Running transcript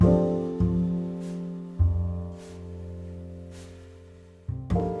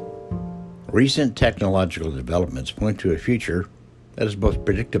Recent technological developments point to a future that is both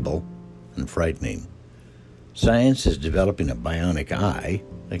predictable and frightening. Science is developing a bionic eye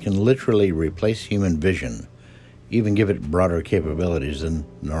that can literally replace human vision, even give it broader capabilities than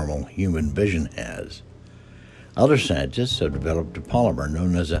normal human vision has. Other scientists have developed a polymer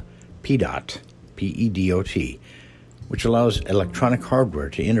known as a PDOT, P-E-D-O-T, which allows electronic hardware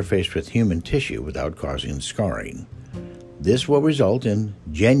to interface with human tissue without causing scarring. This will result in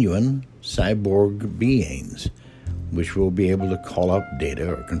genuine cyborg beings, which will be able to call up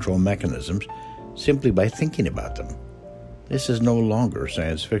data or control mechanisms simply by thinking about them. This is no longer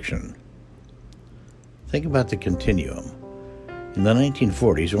science fiction. Think about the continuum. In the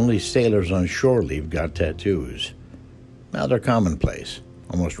 1940s, only sailors on shore leave got tattoos. Now they're commonplace,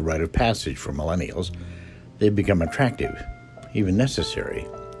 almost a rite of passage for millennials. They've become attractive, even necessary.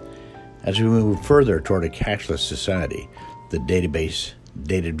 As we move further toward a cashless society, the database,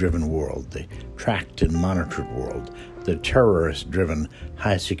 data-driven world, the tracked and monitored world, the terrorist-driven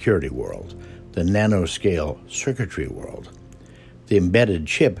high-security world, the nanoscale circuitry world, the embedded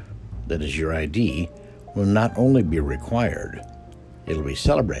chip that is your ID will not only be required, it'll be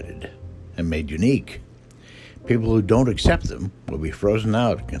celebrated and made unique. People who don't accept them will be frozen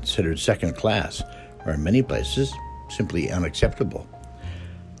out, considered second class, or in many places, simply unacceptable.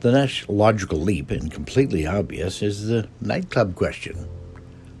 The next logical leap, and completely obvious, is the nightclub question.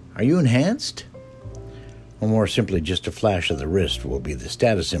 Are you enhanced? Or more simply, just a flash of the wrist will be the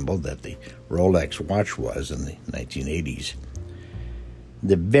status symbol that the Rolex watch was in the 1980s.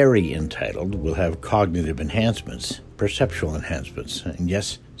 The very entitled will have cognitive enhancements, perceptual enhancements, and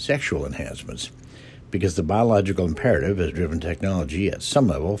yes, sexual enhancements, because the biological imperative has driven technology at some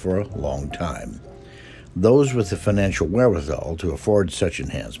level for a long time. Those with the financial wherewithal to afford such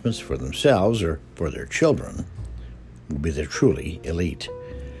enhancements for themselves or for their children will be the truly elite.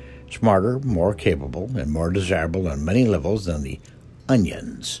 Smarter, more capable, and more desirable on many levels than the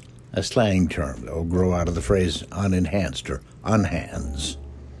onions, a slang term that will grow out of the phrase unenhanced or unhands.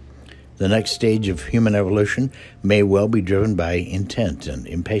 The next stage of human evolution may well be driven by intent and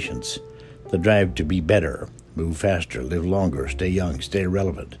impatience, the drive to be better, move faster, live longer, stay young, stay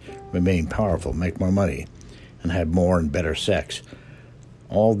relevant, remain powerful, make more money, and have more and better sex.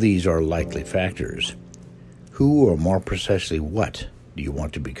 All these are likely factors. Who, or more precisely what, do you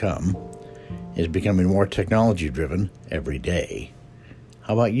want to become is becoming more technology-driven every day.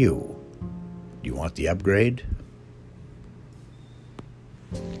 How about you? Do you want the upgrade